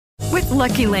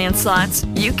Lucky Land Slots,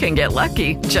 you can get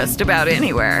lucky just about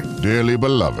anywhere. Dearly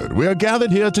beloved, we are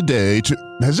gathered here today to...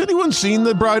 Has anyone seen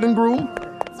the bride and groom?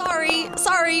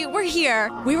 Sorry, we're here.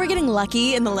 We were getting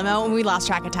lucky in the limo and we lost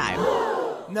track of time.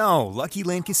 No, Lucky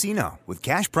Land Casino, with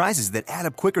cash prizes that add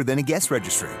up quicker than a guest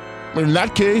registry. In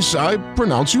that case, I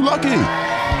pronounce you lucky.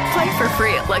 Play for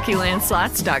free at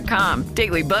LuckyLandSlots.com.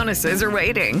 Daily bonuses are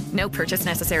waiting. No purchase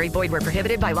necessary. Void where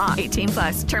prohibited by law.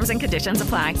 18+. Terms and conditions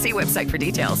apply. See website for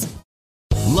details.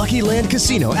 Lucky Land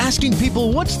Casino, asking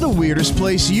people, what's the weirdest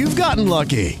place you've gotten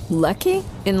lucky? Lucky?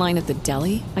 In line at the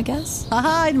deli, I guess?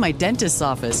 Aha, in my dentist's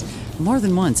office. More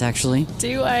than once, actually.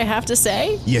 Do I have to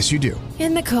say? Yes, you do.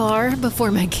 In the car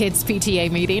before my kids'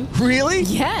 PTA meeting. Really?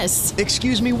 Yes.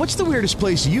 Excuse me, what's the weirdest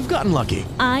place you've gotten lucky?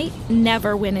 I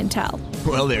never win and tell.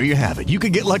 Well, there you have it. You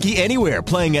can get lucky anywhere,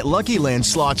 playing at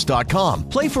LuckyLandSlots.com.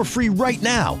 Play for free right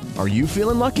now. Are you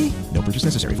feeling lucky? No purchase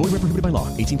necessary. Void where prohibited by law.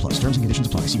 18+. Terms and conditions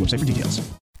apply. See website for details.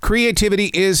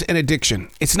 Creativity is an addiction.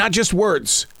 It's not just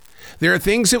words. There are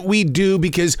things that we do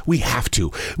because we have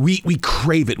to. We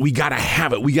crave it. We got to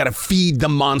have it. We got to feed the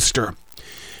monster.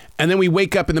 And then we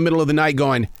wake up in the middle of the night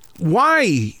going,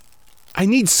 why? I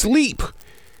need sleep.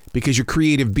 Because your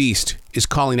creative beast is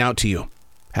calling out to you.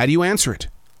 How do you answer it?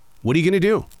 What are you going to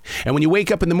do? And when you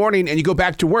wake up in the morning and you go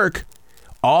back to work,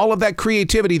 all of that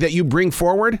creativity that you bring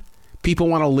forward, people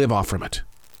want to live off from it.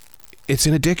 It's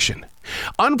an addiction.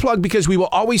 Unplug, because we will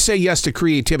always say yes to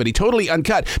creativity. Totally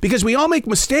uncut, because we all make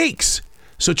mistakes.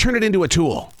 So turn it into a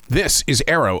tool. This is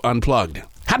Arrow Unplugged.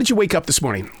 How did you wake up this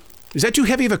morning? Is that too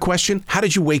heavy of a question? How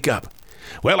did you wake up?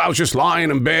 Well, I was just lying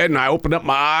in bed and I opened up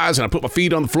my eyes and I put my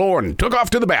feet on the floor and took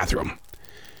off to the bathroom.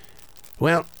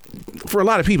 Well, for a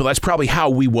lot of people, that's probably how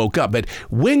we woke up. But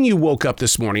when you woke up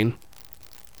this morning,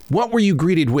 what were you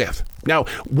greeted with? Now,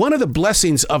 one of the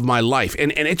blessings of my life,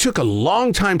 and it took a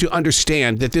long time to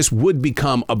understand that this would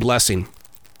become a blessing.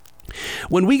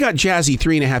 When we got Jazzy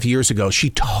 3.5 years ago, she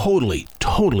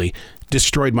totally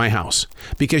destroyed my house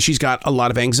because she's got a lot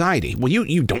of anxiety. Well,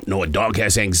 you don't know a dog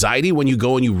has anxiety when you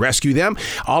go and you rescue them.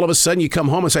 All of a sudden you come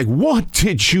home and it's like, what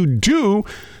did you do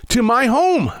to my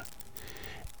home?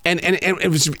 And it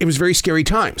was very scary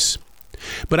times.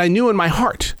 But I knew in my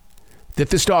heart that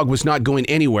this dog was not going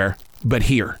anywhere but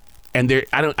here. And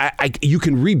you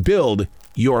can rebuild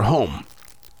your home,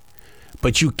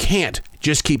 but you can't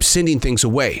just keep sending things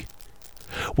away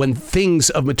when things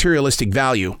of materialistic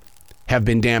value have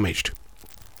been damaged.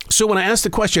 So when I asked the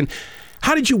question,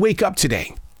 how did you wake up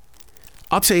today?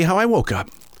 I'll tell you how I woke up.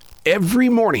 Every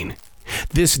morning,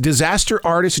 this disaster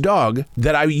artist dog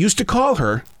that I used to call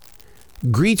her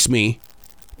greets me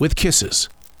with kisses.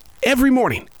 Every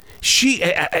morning.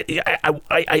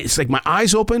 It's like my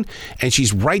eyes open and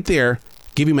she's right there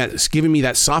giving me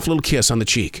that soft little kiss on the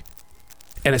cheek.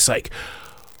 And it's like,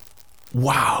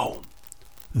 wow,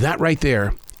 that right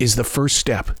there is the first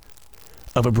step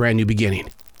of a brand new beginning.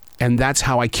 And that's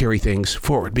how I carry things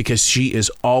forward, because she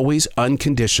is always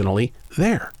unconditionally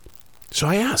there. So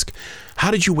I ask,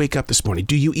 how did you wake up this morning?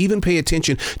 Do you even pay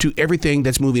attention to everything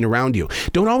that's moving around you?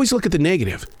 Don't always look at the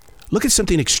negative. Look at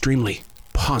something extremely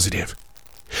positive.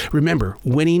 Remember,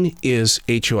 winning is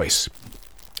a choice.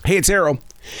 Hey, it's Arrow.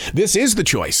 This is the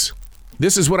choice.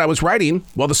 This is what I was writing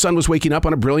while the sun was waking up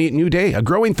on a brilliant new day. A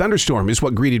growing thunderstorm is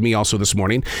what greeted me also this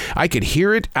morning. I could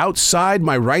hear it outside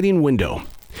my writing window.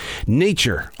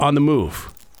 Nature on the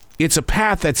move. It's a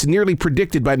path that's nearly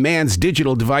predicted by man's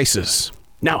digital devices.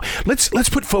 Now, let's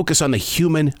put focus on the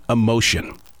human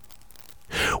emotion.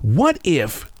 What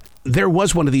if there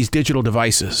was one of these digital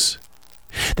devices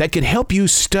that could help you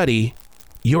study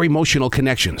your emotional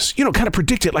connections? Kind of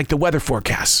predict it like the weather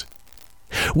forecasts.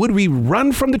 Would we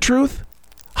run from the truth,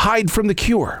 hide from the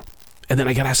cure? And then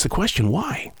I got to ask the question,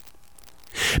 why?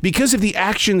 Because of the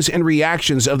actions and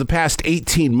reactions of the past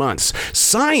 18 months,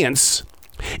 science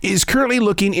is currently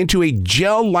looking into a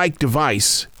gel-like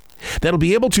device that'll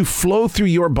be able to flow through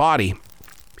your body.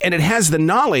 And it has the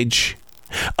knowledge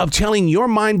of telling your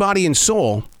mind, body, and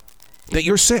soul that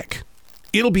you're sick.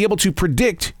 It'll be able to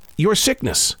predict your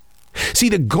sickness. See,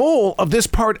 the goal of this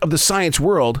part of the science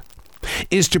world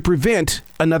is to prevent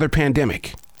another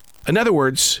pandemic. In other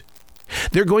words,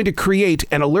 they're going to create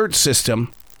an alert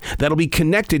system that'll be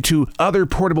connected to other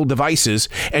portable devices,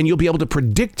 and you'll be able to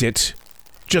predict it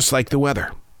just like the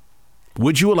weather.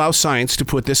 Would you allow science to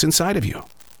put this inside of you?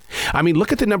 I mean,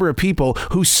 look at the number of people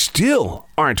who still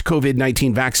aren't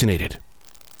COVID-19 vaccinated.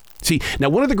 See, now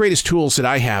one of the greatest tools that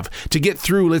I have to get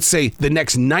through, let's say, the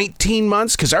next 19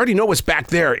 months, because I already know what's back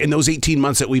there in those 18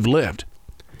 months that we've lived,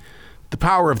 the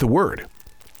power of the word.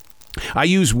 I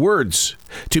use words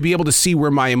to be able to see where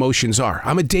my emotions are.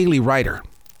 I'm a daily writer.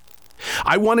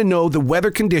 I want to know the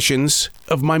weather conditions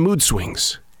of my mood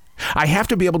swings. I have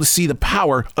to be able to see the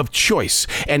power of choice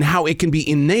and how it can be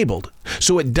enabled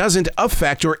so it doesn't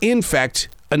affect or infect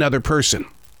another person.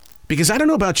 Because I don't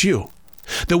know about you,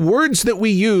 the words that we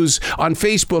use on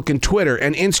Facebook and Twitter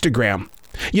and Instagram,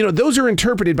 those are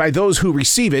interpreted by those who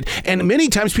receive it. And many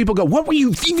times people go, what were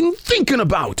you even thinking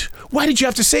about? Why did you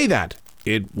have to say that?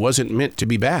 It wasn't meant to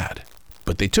be bad,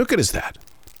 but they took it as that.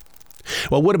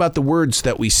 Well, what about the words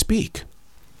that we speak?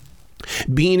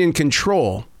 Being in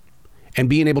control and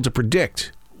being able to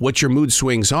predict what your mood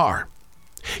swings are.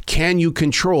 Can you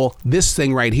control this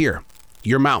thing right here?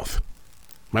 Your mouth.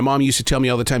 My mom used to tell me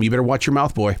all the time, you better watch your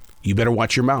mouth, boy. You better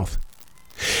watch your mouth.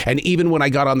 And even when I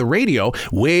got on the radio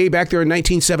way back there in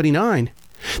 1979,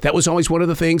 that was always one of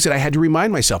the things that I had to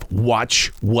remind myself.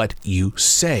 Watch what you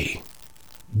say.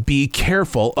 Be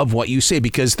careful of what you say,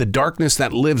 because the darkness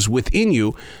that lives within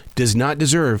you does not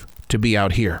deserve to be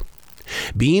out here.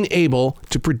 Being able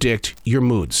to predict your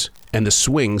moods and the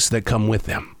swings that come with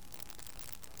them.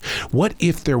 What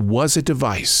if there was a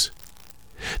device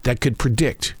that could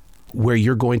predict where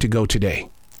you're going to go today?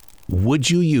 Would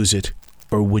you use it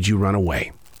or would you run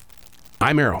away?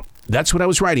 I'm Errol. That's what I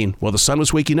was writing while the sun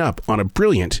was waking up on a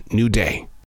brilliant new day.